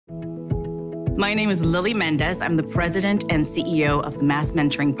My name is Lily Mendez. I'm the president and CEO of the Mass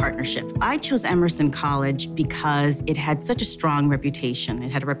Mentoring Partnership. I chose Emerson College because it had such a strong reputation. It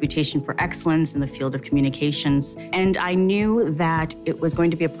had a reputation for excellence in the field of communications, and I knew that it was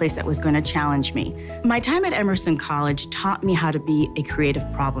going to be a place that was going to challenge me. My time at Emerson College taught me how to be a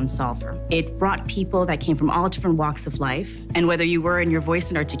creative problem solver. It brought people that came from all different walks of life, and whether you were in your voice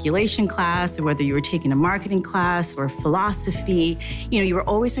and articulation class, or whether you were taking a marketing class or philosophy, you were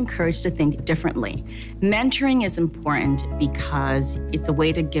always encouraged to think differently. Mentoring is important because it's a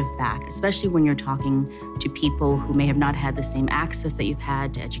way to give back, especially when you're talking to people who may have not had the same access that you've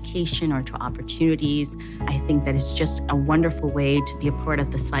had to education or to opportunities. I think that it's just a wonderful way to be a part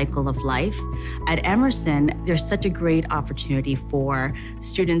of the cycle of life. At Emerson, there's such a great opportunity for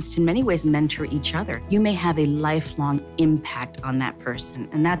students to in many ways mentor each other. You may have a lifelong impact on that person,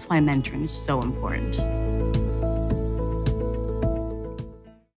 and that's why mentoring is so important.